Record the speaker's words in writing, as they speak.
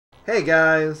Hey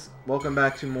guys, welcome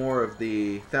back to more of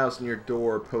the Thousand Year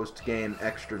Door post-game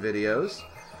extra videos.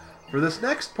 For this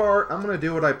next part, I'm going to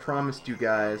do what I promised you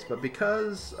guys, but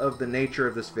because of the nature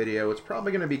of this video, it's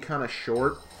probably going to be kind of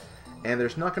short, and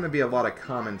there's not going to be a lot of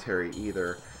commentary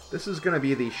either. This is going to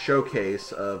be the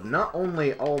showcase of not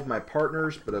only all of my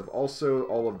partners, but of also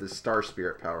all of the Star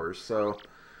Spirit powers. So,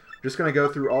 I'm just going to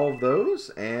go through all of those,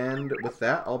 and with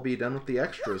that, I'll be done with the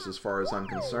extras as far as I'm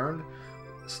concerned.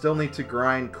 Still need to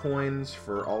grind coins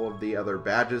for all of the other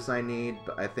badges I need,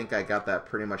 but I think I got that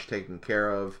pretty much taken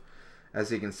care of.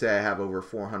 As you can see, I have over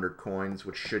 400 coins,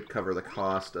 which should cover the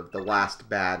cost of the last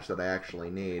badge that I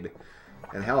actually need.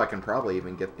 And hell, I can probably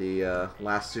even get the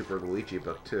last Super Luigi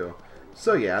book, too.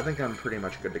 So yeah, I think I'm pretty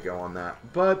much good to go on that.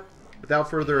 But, without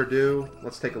further ado,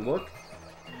 let's take a look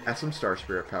at some Star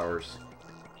Spirit powers.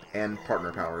 And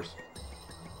partner powers.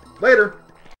 Later!